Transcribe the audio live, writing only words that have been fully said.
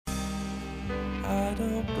I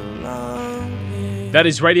don't belong here. That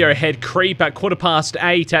is Radiohead Creep at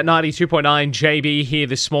 8:15 at 92.9 JB here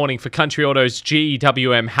this morning for Country Autos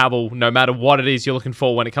GWM Haval. No matter what it is you're looking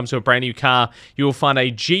for when it comes to a brand new car, you will find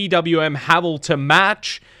a GWM Haval to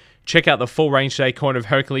match. Check out the full range today, corner of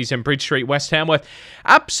Hercules and Bridge Street, West Tamworth.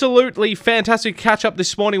 Absolutely fantastic catch up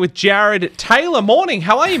this morning with Jared Taylor. Morning,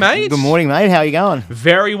 how are you, mate? Good morning, mate. How are you going?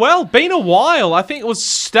 Very well. Been a while. I think it was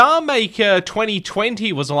Star Maker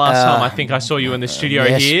 2020 was the last time I think I saw you in the studio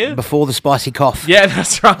yes, here. Before the spicy cough. Yeah,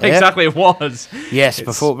 that's right. Yep. Exactly, it was. Yes,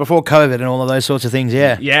 before COVID and all of those sorts of things,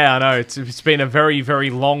 yeah. Yeah, I know. It's been a very,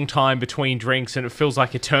 very long time between drinks, and it feels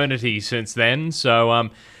like eternity since then. So,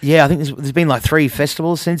 Yeah, I think there's been like 3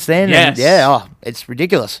 festivals since then. Yes. And yeah, it's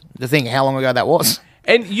ridiculous to think how long ago that was.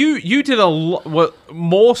 And you did a lot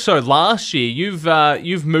more so last year.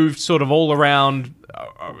 You've moved sort of all around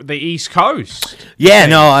the East Coast. Yeah,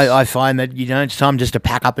 no, I find that, it's time just to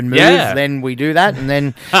pack up and move. Yeah. Then we do that and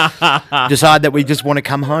then decide that we just want to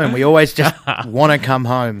come home. We always just want to come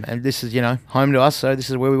home. And this is, home to us, so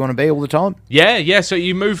this is where we want to be all the time. Yeah. So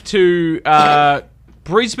you moved to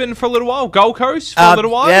Brisbane for a little while, Gold Coast for a little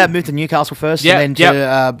while? Yeah, moved to Newcastle first and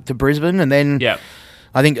then to Brisbane and then... Yeah.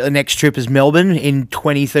 I think the next trip is Melbourne in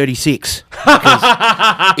 2036. Because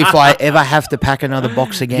if I ever have to pack another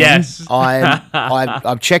box again, yes.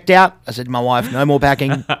 I've checked out. I said to my wife, no more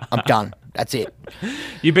packing. I'm done. That's it.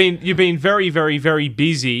 You've been very, very, very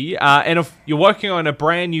busy, and if you're working on a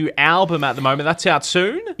brand new album at the moment, that's out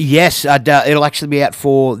soon? Yes, it'll actually be out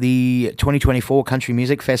for the 2024 Country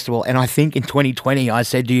Music Festival, and I think in 2020 I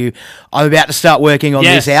said to you, I'm about to start working on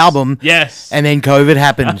this album, and then COVID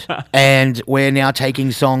happened, and we're now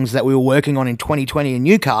taking songs that we were working on in 2020 in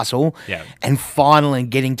Newcastle, and finally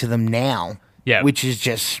getting to them now, which is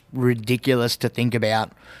just ridiculous to think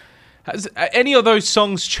about. Has any of those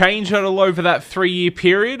songs changed at all over that 3-year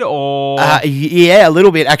period, or? Yeah, a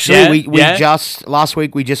little bit actually. We just last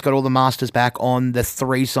week we just got all the masters back on the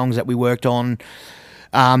 3 songs that we worked on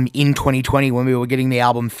in 2020 when we were getting the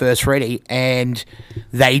album first ready, and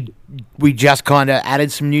we just kind of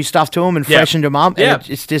added some new stuff to them and freshened them up, and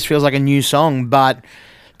it just feels like a new song, but.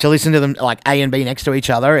 To listen to them like A and B next to each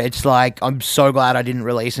other, it's like I'm so glad I didn't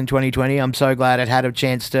release in 2020. I'm so glad it had a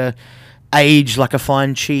chance to age like a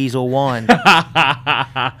fine cheese or wine.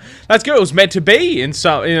 That's good. It was meant to be in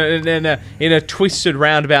a twisted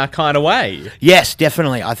roundabout kind of way. Yes,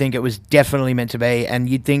 definitely. I think it was definitely meant to be. And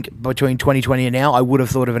you'd think between 2020 and now, I would have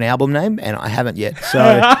thought of an album name, and I haven't yet. So,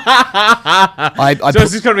 so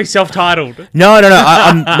it's just going to be self-titled. No.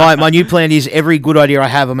 My new plan is every good idea I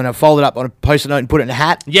have, I'm going to fold it up on a post-it note and put it in a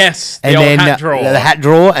hat. Yes, and old then hat drawer. The hat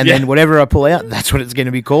drawer, and then whatever I pull out, that's what it's going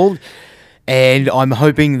to be called. And I'm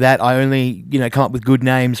hoping that I only, come up with good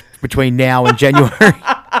names between now and January.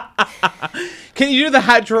 Can you do the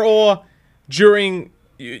hat drawer during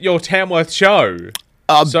your Tamworth show?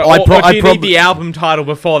 Or do you need the album title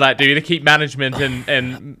before that, do you, to keep management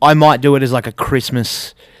and... I might do it as like a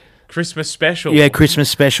Christmas special. Yeah, Christmas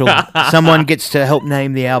special. Someone gets to help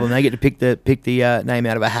name the album. They get to pick the name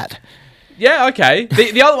out of a hat. Yeah, okay.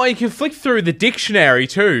 The other one, you can flick through the dictionary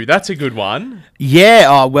too. That's a good one. Yeah.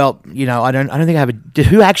 Oh well, I don't think I have a.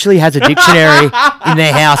 Who actually has a dictionary in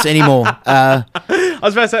their house anymore? I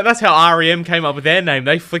was about to say that's how REM came up with their name.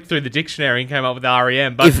 They flicked through the dictionary and came up with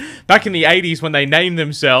REM. But back in the 80s when they named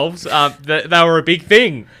themselves, they were a big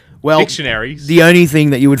thing. Well, dictionaries. The only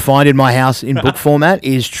thing that you would find in my house in book format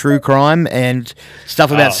is true crime and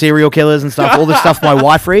stuff about serial killers and stuff, all the stuff my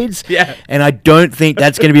wife reads. Yeah. And I don't think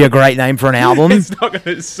that's going to be a great name for an album. It's not going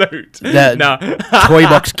to suit. The Toy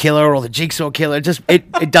Box Killer or the Jigsaw Killer.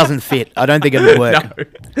 It doesn't fit. I don't think it would work.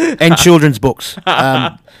 No. And children's books.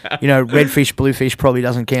 Redfish, Bluefish probably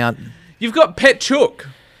doesn't count. You've got Pet Chook.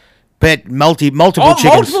 Multiple chickens.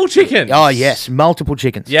 Multiple chickens. Oh, yes. Multiple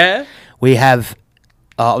chickens. Yeah. We have...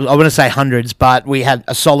 I want to say hundreds, but we had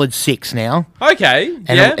a solid 6 now. Okay,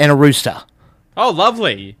 and a rooster. Oh,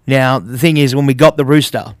 lovely. Now, the thing is, when we got the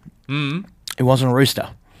rooster, it wasn't a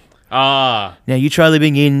rooster. Ah. Now, you try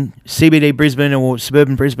living in CBD Brisbane or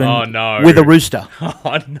suburban Brisbane with a rooster.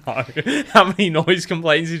 Oh, no. How many noise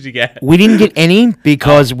complaints did you get? We didn't get any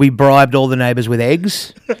because we bribed all the neighbours with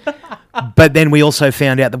eggs. But then we also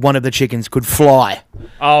found out that one of the chickens could fly.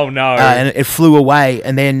 Oh, no. And it flew away.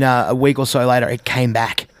 And then a week or so later, it came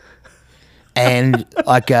back. And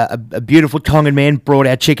like a beautiful Tongan man brought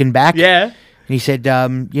our chicken back. Yeah. And he said,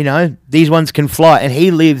 these ones can fly. And he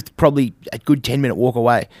lived probably a good 10-minute walk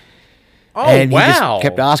away. Oh, and wow. he just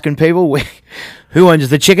kept asking people, who owns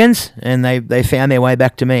the chickens? And they found their way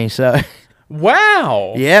back to me. So...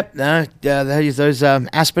 Wow. Yep. No, those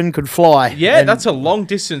Aspen could fly. Yeah, and that's a long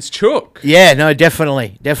distance chook. Yeah, no,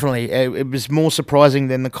 definitely. It was more surprising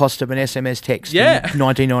than the cost of an SMS text in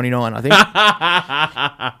 1999, I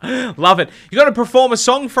think. Love it. You got to perform a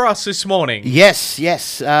song for us this morning. Yes.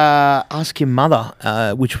 Ask Your Mother,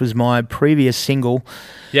 which was my previous single.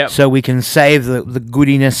 Yep. So we can save the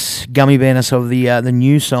goodiness, gummy bearness of the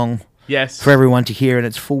new song. Yes. For everyone to hear in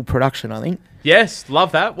its full production, I think. Yes,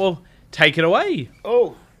 love that. Well, take it away.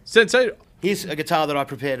 Oh. Sensei. Here's a guitar that I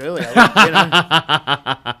prepared earlier.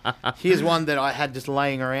 Here's one that I had just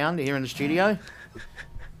laying around here in the studio.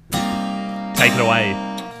 Take it away.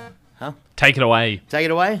 Huh? Take it away. Take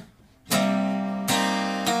it away?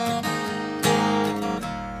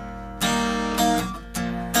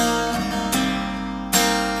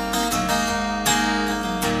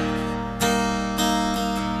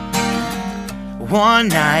 One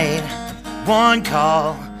night, one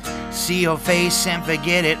call, see your face and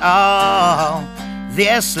forget it all.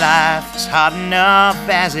 This life's hard enough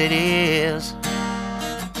as it is.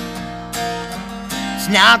 It's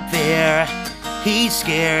not there, he's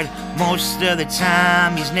scared most of the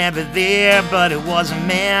time. He's never there, but it wasn't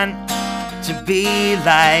meant to be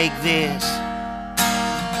like this.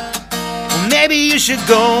 Well, maybe you should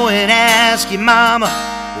go and ask your mama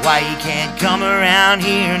why you can't come around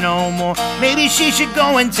here no more. Maybe she should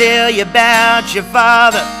go and tell you about your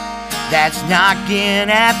father that's knocking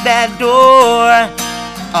at that door.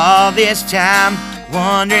 All this time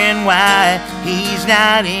wondering why he's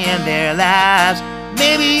not in their lives.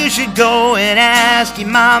 Maybe you should go and ask your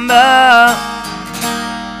mama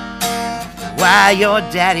why your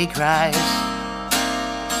daddy cries.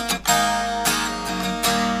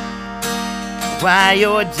 Why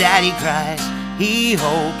your daddy cries. He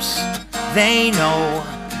hopes they know.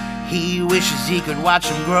 He wishes he could watch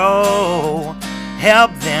them grow.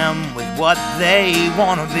 Help them with what they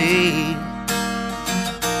want to be.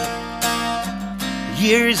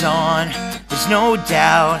 Years on, there's no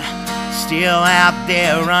doubt, still out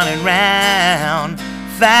there running round,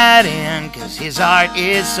 fighting 'cause his heart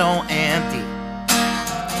is so empty.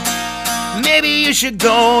 Maybe you should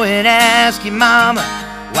go and ask your mama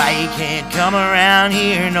why you can't come around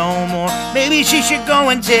here no more. Maybe she should go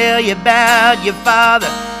and tell you about your father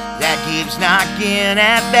that keeps knocking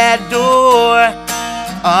at that door.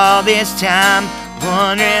 All this time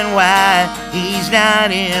wondering why he's not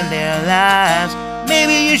in their lives.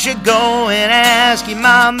 Maybe you should go and ask your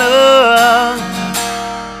mama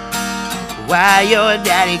why your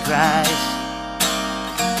daddy cries.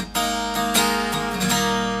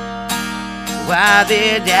 Why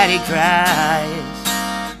their daddy cries.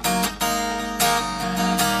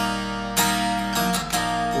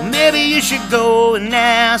 Maybe you should go and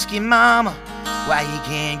ask your mama why you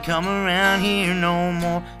can't come around here no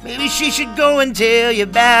more. Maybe she should go and tell you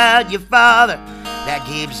about your father that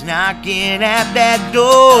keeps knocking at that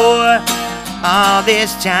door. All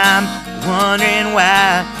this time wondering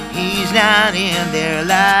why he's not in their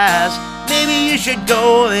lives. Maybe you should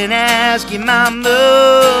go and ask your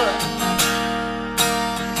mama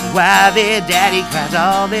why their daddy cries.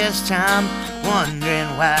 All this time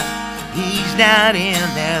wondering why he's not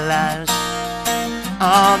in their lives.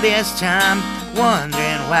 All this time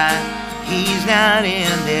wondering why he's not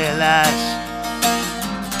in their lives.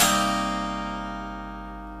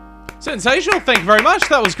 Sensational. Thank you very much.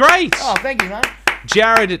 That was great. Oh, thank you, mate.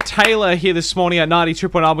 Jared Taylor here this morning at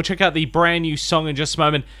 92.9. We'll check out the brand new song in just a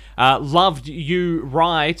moment. Loved You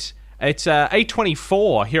Right. It's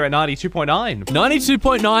 8:24 here at 92.9.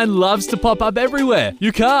 92.9 loves to pop up everywhere.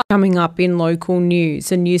 You can't. Coming up in local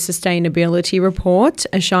news, a new sustainability report,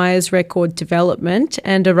 a Shire's record development,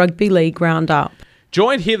 and a rugby league roundup.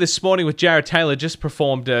 Joined here this morning with Jared Taylor, just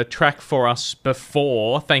performed a track for us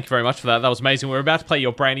before. Thank you very much for that. That was amazing. We're about to play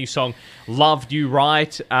your brand new song, Loved You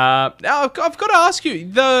Right. Now, I've got to ask you,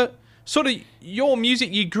 the sort of your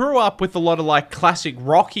music, you grew up with a lot of like classic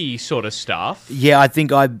rocky sort of stuff. Yeah, I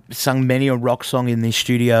think I've sung many a rock song in this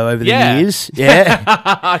studio over the years. Yeah.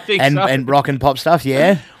 I think so. And rock and pop stuff,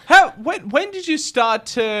 yeah. When did you start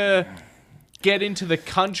to get into the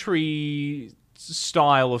country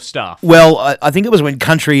style of stuff? Well, I think it was when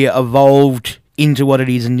country evolved into what it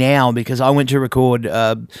is now, because I went to record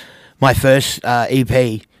my first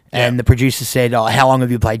EP. And the producer said, "Oh, how long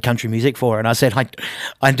have you played country music for?" And I said,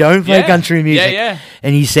 I don't play country music. Yeah.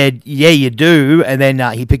 And he said, "Yeah, you do." And then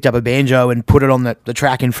he picked up a banjo and put it on the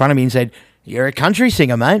track in front of me and said, "You're a country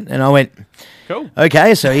singer, mate." And I went, "Cool."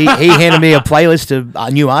 Okay, so he handed me a playlist of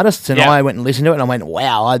new artists, and I went and listened to it, and I went,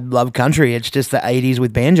 "Wow, I love country. It's just the 80s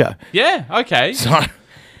with banjo." Yeah, okay. So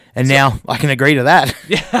And now I can agree to that.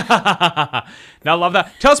 Yeah. No, I love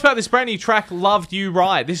that. Tell us about this brand new track, Loved You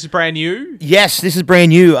Right. This is brand new? Yes, this is brand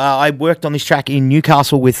new. I worked on this track in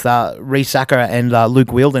Newcastle with Reece Sacker and Luke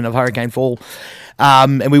Wheeldon of Hurricane Fall.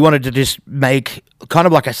 And we wanted to just make kind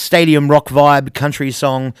of like a stadium rock vibe country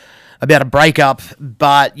song about a breakup,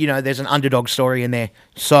 but, you know, there's an underdog story in there.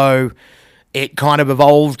 So it kind of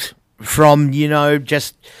evolved from, you know,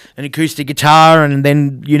 just an acoustic guitar and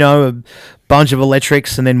then, you know, a bunch of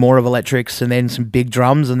electrics and then more of electrics and then some big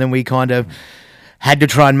drums. And then we kind of had to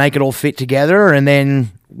try and make it all fit together. And then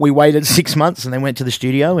we waited 6 months and then went to the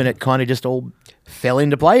studio and it kind of just all fell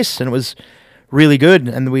into place and it was really good.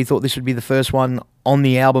 And we thought this would be the first one on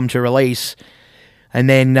the album to release. And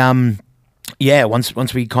then,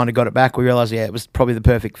 once we kind of got it back, we realised, it was probably the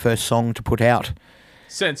perfect first song to put out.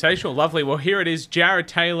 Sensational. Lovely. Well, here it is. Jared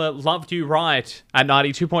Taylor, Loved You Right at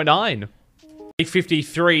 92.9.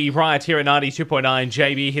 8:53 right here at 92.9.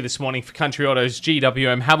 JB here this morning for Country Autos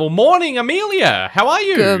GWM Havel. Morning, Amelia. How are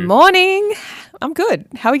you? Good morning. I'm good.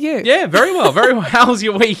 How are you? Yeah, very well. Very well. How was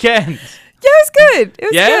your weekend? Yeah, it was good. It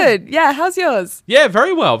was good. Yeah, how's yours? Yeah,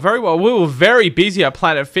 very well, very well. We were very busy at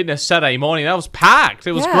Planet Fitness Saturday morning. That was packed.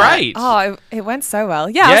 It was great. Oh, it went so well.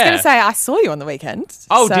 Yeah, I was going to say, I saw you on the weekend.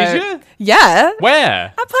 Oh, did you? Yeah. Where?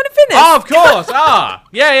 At Planet Fitness. Oh, of course.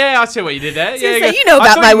 Yeah, I see what you did there. Yeah, you know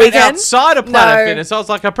about my weekend. Outside of Planet Fitness, I was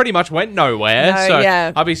like, I pretty much went nowhere.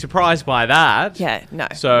 I'd be surprised by that. Yeah, no.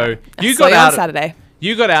 So you got out on Saturday.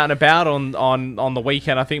 You got out and about on the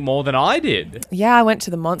weekend, I think, more than I did. Yeah, I went to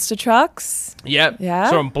the monster trucks. Yep. Yeah.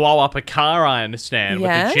 Saw them blow up a car, I understand, with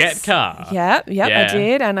a jet car. Yep, I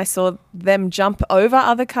did. And I saw them jump over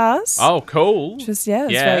other cars. Oh, cool. Which was, it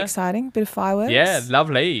was very exciting. Bit of fireworks. Yeah,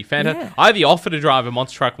 lovely. Fantastic. Yeah. I had the offer to drive a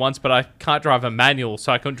monster truck once, but I can't drive a manual,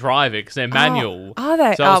 so I couldn't drive it because they're manual. Are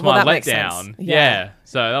they? So that was my makes letdown. sense. Yeah.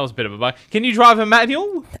 So that was a bit of a bug. Can you drive a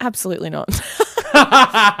manual? Absolutely not. No.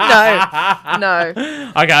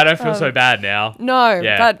 Okay, I don't feel so bad now. No,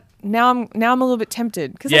 but now I'm a little bit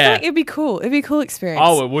tempted because I feel like it'd be cool. It'd be a cool experience.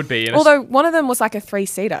 Oh, it would be. Although one of them was like a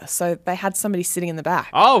 3-seater, so they had somebody sitting in the back.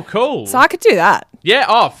 Oh, cool. So I could do that. Yeah,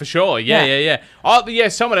 oh, for sure. Yeah. Oh, yeah,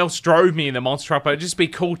 someone else drove me in the monster truck, but it'd just be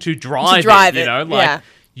cool to drive it, you know? Like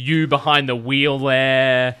you behind the wheel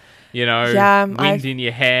there. You know, wind in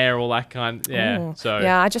your hair, all that kind. Yeah. So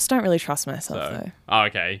I just don't really trust myself though. Oh,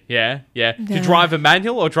 okay. Yeah. To drive a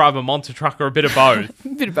manual or drive a monster truck or a bit of both? A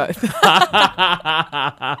bit of both.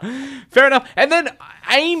 Fair enough. And then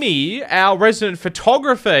Amy, our resident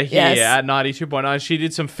photographer here at 92.9, she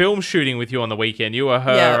did some film shooting with you on the weekend. You were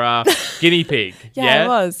her guinea pig. Yeah, it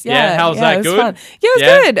was. Yeah. How was that? It was good? Fun. Yeah, it was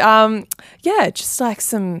good. Just like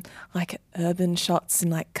some urban shots in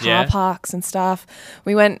like car parks and stuff.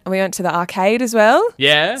 We went to the arcade as well.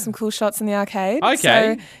 Yeah. Some cool shots in the arcade.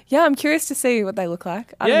 Okay. So I'm curious to see what they look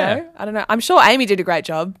like. I don't know. I'm sure Amy did a great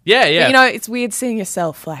job. Yeah. But, you know, it's weird seeing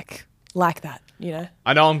yourself like that, you know.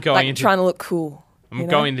 I know I'm going into trying to look cool. I'm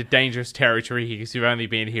going into dangerous territory here because you've only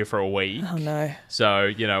been here for a week. Oh no! So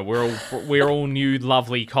you know we're all new,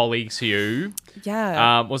 lovely colleagues to you.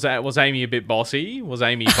 Yeah. Was Amy a bit bossy? Was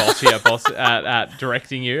Amy bossy at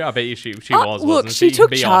directing you? I bet you she was. Look, wasn't she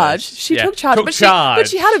took charge. She took charge. But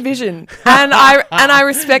she had a vision, and I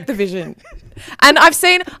respect the vision. And I've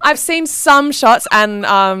seen some shots and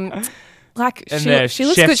she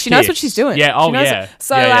looks good. She knows what she's doing. Yeah. Oh, yeah.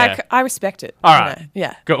 So I respect it. All right.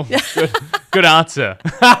 Yeah. Cool. Good answer.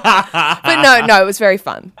 But no, it was very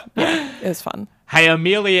fun. Yeah, it was fun. Hey,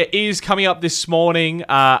 Amelia is coming up this morning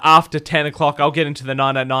after 10 o'clock. I'll get into the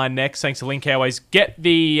 909 next. Thanks to Link Airways. Get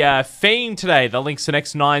the theme today. The links to the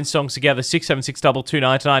next 9 songs together.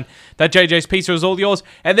 676-2299. That JJ's pizza is all yours.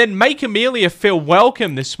 And then make Amelia feel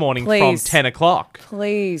welcome this morning from 10 o'clock.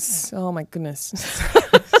 Please. Oh, my goodness.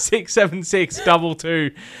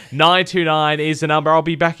 676-2299 is the number. I'll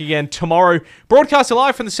be back again tomorrow. Broadcasting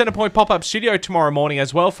live from the Centrepoint Pop-Up Studio tomorrow morning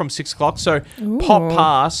as well from 6 o'clock. So pop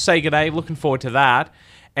past. Say good day. Looking forward to that.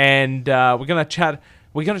 And we're gonna chat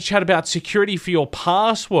about security for your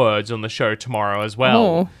passwords on the show tomorrow as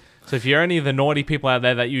well. So if you're any of the naughty people out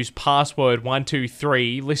there that use password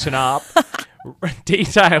 123, listen up.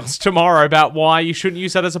 Details tomorrow about why you shouldn't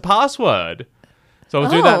use that as a password. So we'll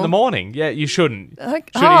do that in the morning. Yeah, you shouldn't.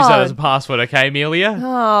 Shouldn't use that as a password, okay, Amelia?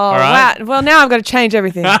 All right. Wow. Well, now I've got to change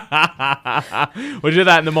everything. We'll do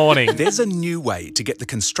that in the morning. There's a new way to get the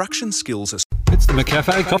construction skills. It's the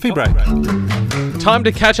McCafe Coffee Break. Time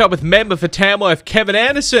to catch up with member for Tamworth, Kevin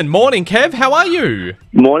Anderson. Morning, Kev. How are you?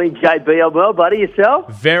 Morning, JB. I'm well, buddy.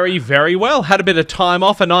 Yourself? Very, very well. Had a bit of time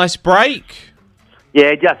off, a nice break.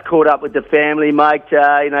 Yeah, just caught up with the family, mate.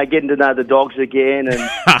 Getting to know the dogs again,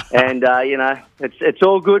 and it's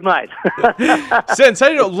all good, mate.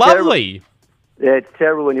 Sensational, lovely. Yeah, it's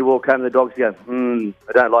terrible when you walk home and the dogs go,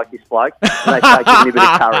 I don't like this bloke. And they take a bit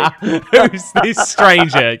of courage. Who's this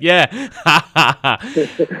stranger? Yeah.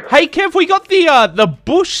 Hey, Kev, we got the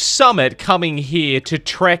Bush Summit coming here to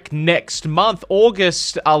Trek next month,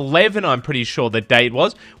 August 11, I'm pretty sure the date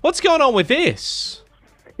was. What's going on with this?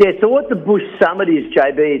 Yeah, so what the Bush Summit is,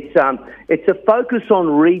 JB, it's a focus on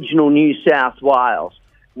regional New South Wales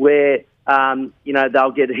where,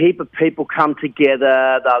 they'll get a heap of people come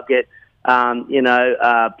together, they'll get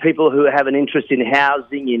people who have an interest in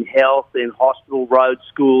housing, in health, in hospital, roads,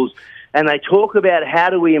 schools, and they talk about how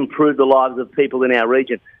do we improve the lives of people in our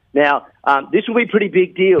region. Now, this will be a pretty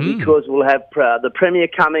big deal because we'll have the Premier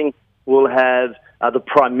coming, we'll have the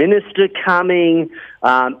Prime Minister coming,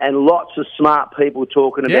 and lots of smart people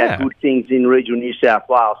talking about good things in regional New South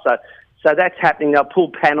Wales. So that's happening. They'll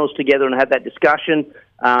pull panels together and have that discussion.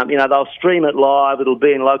 They'll stream it live. It'll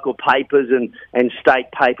be in local papers and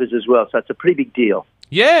state papers as well. So it's a pretty big deal.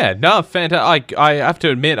 Yeah, no, fantastic. I have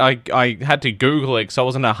to admit, I had to Google it because I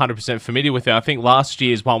wasn't 100% familiar with it. I think last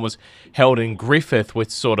year's one was held in Griffith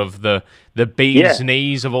with sort of the bee's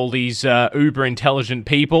knees of all these uber intelligent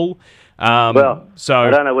people. So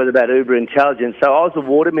I don't know whether about uber intelligence. So I was the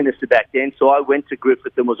water minister back then, so I went to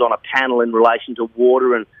Griffith and was on a panel in relation to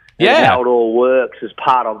water and how it all works as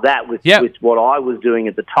part of that with what I was doing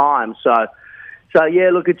at the time. So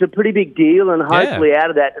look, it's a pretty big deal, and hopefully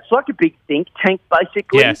out of that, it's like a big think tank,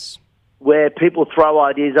 basically, where people throw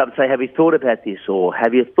ideas up and say, have you thought about this, or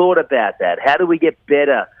have you thought about that? How do we get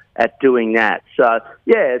better at doing that? So,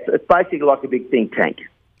 it's basically like a big think tank.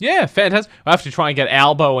 Yeah, fantastic. I have to try and get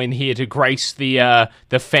Albo in here to grace the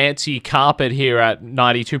fancy carpet here at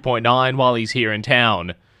 92.9 while he's here in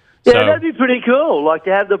town. Yeah, that'd be pretty cool. Like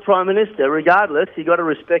to have the Prime Minister, regardless, you got to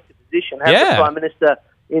respect the position. Have the Prime Minister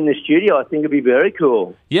in the studio, I think it'd be very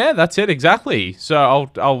cool. Yeah, that's it exactly. So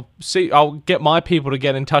I'll see. I'll get my people to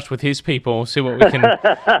get in touch with his people. See what we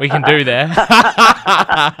can do there.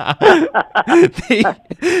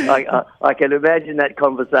 I can imagine that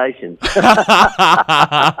conversation.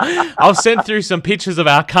 I'll send through some pictures of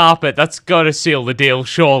our carpet. That's got to seal the deal,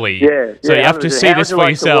 surely. Yeah. So you have to see this for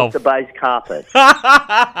yourself. The base carpet.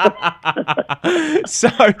 So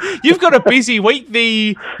you've got a busy week.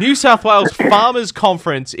 The New South Wales Farmers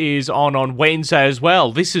Conference is on Wednesday as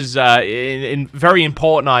well. This is very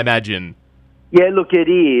important, I imagine. Yeah, look, it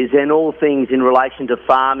is, and all things in relation to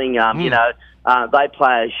farming, they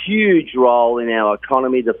play a huge role in our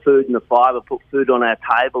economy. The food and the fibre put food on our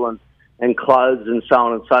table and clothes and so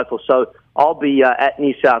on and so forth. So I'll be at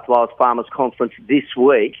New South Wales Farmers Conference this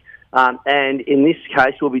week, and in this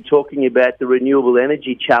case we'll be talking about the renewable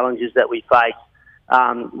energy challenges that we face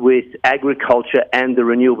with agriculture and the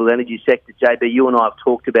renewable energy sector. JB, you and I have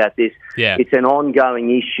talked about this. Yeah. It's an ongoing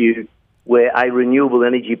issue where a renewable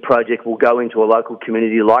energy project will go into a local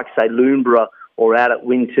community like, say, Loombra or out at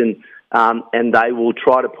Winton, and they will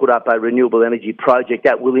try to put up a renewable energy project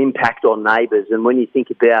that will impact on neighbours. And when you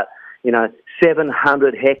think about,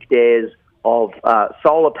 700 hectares of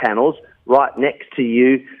solar panels right next to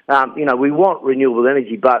you, we want renewable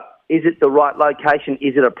energy, but is it the right location?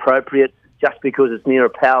 Is it appropriate? Just because it's near a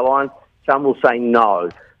power line, some will say no.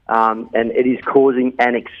 And it is causing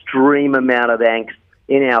an extreme amount of angst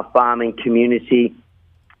in our farming community.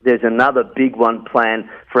 There's another big one planned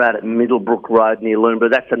for out at Middlebrook Road near Loombra.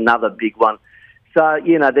 That's another big one. So,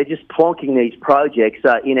 they're just plonking these projects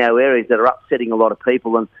in our areas that are upsetting a lot of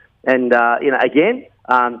people. And again,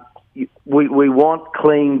 we want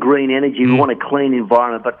clean, green energy. We want a clean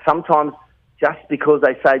environment. But sometimes just because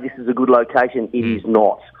they say this is a good location, it is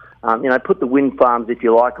not. Put the wind farms, if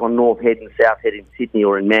you like, on North Head and South Head in Sydney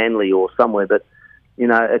or in Manly or somewhere. But,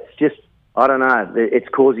 it's just, I don't know, it's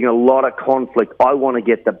causing a lot of conflict. I want to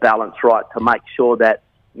get the balance right to make sure that,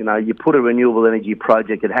 you put a renewable energy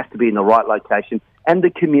project, it has to be in the right location and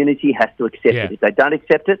the community has to accept it. If they don't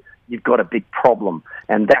accept it, you've got a big problem.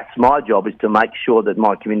 And that's my job, is to make sure that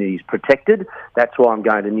my community is protected. That's why I'm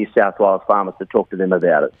going to New South Wales farmers to talk to them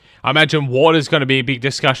about it. I imagine water's going to be a big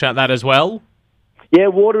discussion at that as well. Yeah,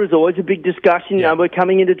 water is always a big discussion. Yeah. We're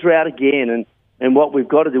coming into drought again, and what we've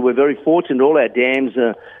got to do, we're very fortunate. All our dams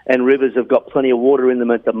and rivers have got plenty of water in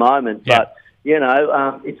them at the moment. Yeah. But,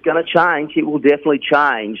 it's going to change. It will definitely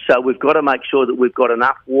change. So we've got to make sure that we've got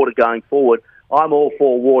enough water going forward. I'm all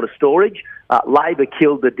for water storage. Labor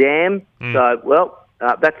killed the dam. So,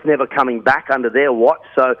 that's never coming back under their watch.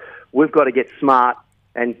 So we've got to get smart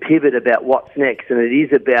and pivot about what's next. And it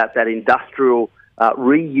is about that industrial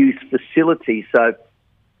reuse facility. So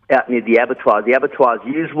out near the abattoirs. The abattoirs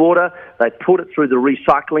use water, they put it through the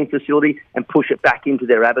recycling facility and push it back into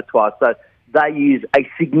their abattoirs. So they use a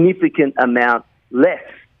significant amount less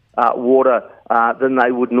water than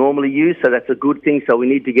they would normally use. So that's a good thing. So we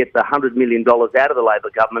need to get the $100 million out of the Labor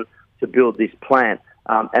government to build this plant.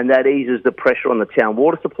 And that eases the pressure on the town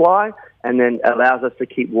water supply and then allows us to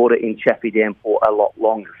keep water in Chaffey Dam for a lot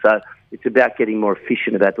longer. So it's about getting more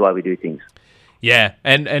efficient about the way we do things. Yeah,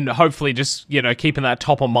 and hopefully just, keeping that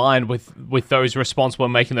top of mind with those responsible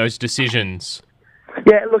and making those decisions.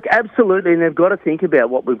 Yeah, look, absolutely, and they've got to think about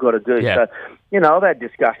what we've got to do. Yeah. So, I've had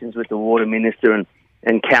discussions with the Water Minister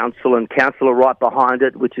and Council are right behind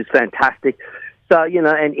it, which is fantastic. So,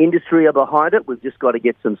 and industry are behind it. We've just got to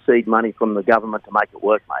get some seed money from the government to make it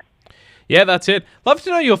work, mate. Yeah, that's it. Love to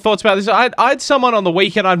know your thoughts about this. I had someone on the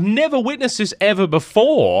weekend. I've never witnessed this ever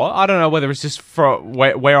before. I don't know whether it's just for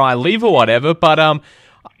where I live or whatever, but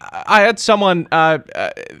I had someone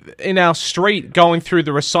in our street going through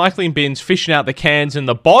the recycling bins, fishing out the cans and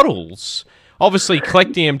the bottles, obviously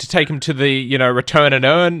collecting them to take them to the return and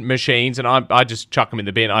earn machines, and I just chuck them in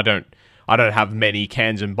the bin. I don't have many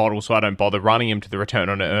cans and bottles, so I don't bother running them to the return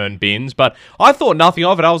and earn bins. But I thought nothing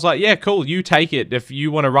of it. I was like, yeah, cool, you take it. If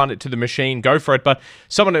you want to run it to the machine, go for it. But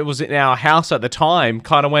someone that was in our house at the time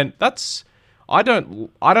kind of went, I don't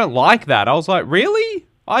like that. I was like, really?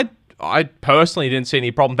 I personally didn't see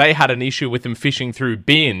any problem. They had an issue with them fishing through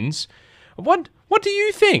bins. What do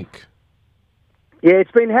you think? Yeah,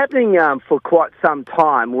 it's been happening for quite some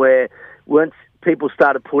time where once people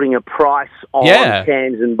started putting a price on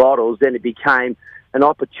cans and bottles, then it became an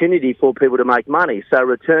opportunity for people to make money. So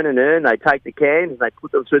return and earn, they take the cans, they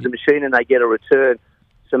put them through the machine and they get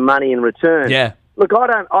some money in return. Yeah. Look, I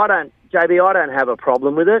don't have a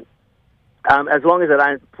problem with it. As long as I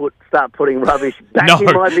don't start putting rubbish back in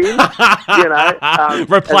my bin,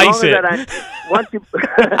 replace it. Once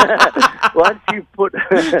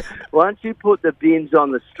you put the bins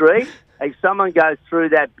on the street, if someone goes through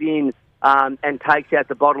that bin and takes out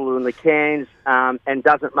the bottle and the cans and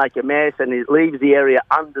doesn't make a mess and it leaves the area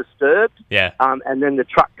undisturbed, and then the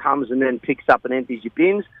truck comes and then picks up and empties your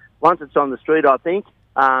bins. Once it's on the street, I think,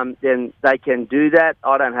 then they can do that.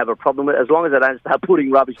 I don't have a problem with it. As long as I don't start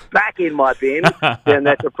putting rubbish back in my bin, then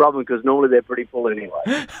that's a problem because normally they're pretty full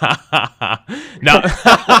anyway. No,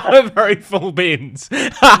 very full bins.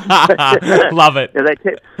 Love it. Yeah,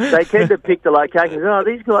 they tend to pick the locations. Oh,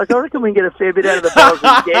 these guys, I reckon we can get a fair bit out of the bottles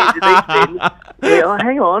and cans in these bins. Yeah,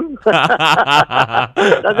 hang on.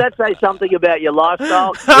 Does that say something about your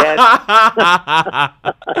lifestyle? Yes.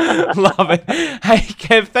 Love it. Hey,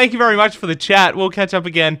 Kev, thank you very much for the chat. We'll catch up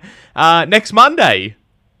again next Monday.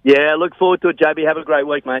 Yeah, look forward to it, JB. Have a great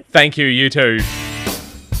week, mate. Thank you. You too.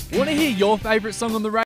 Want to hear your favourite song on the radio?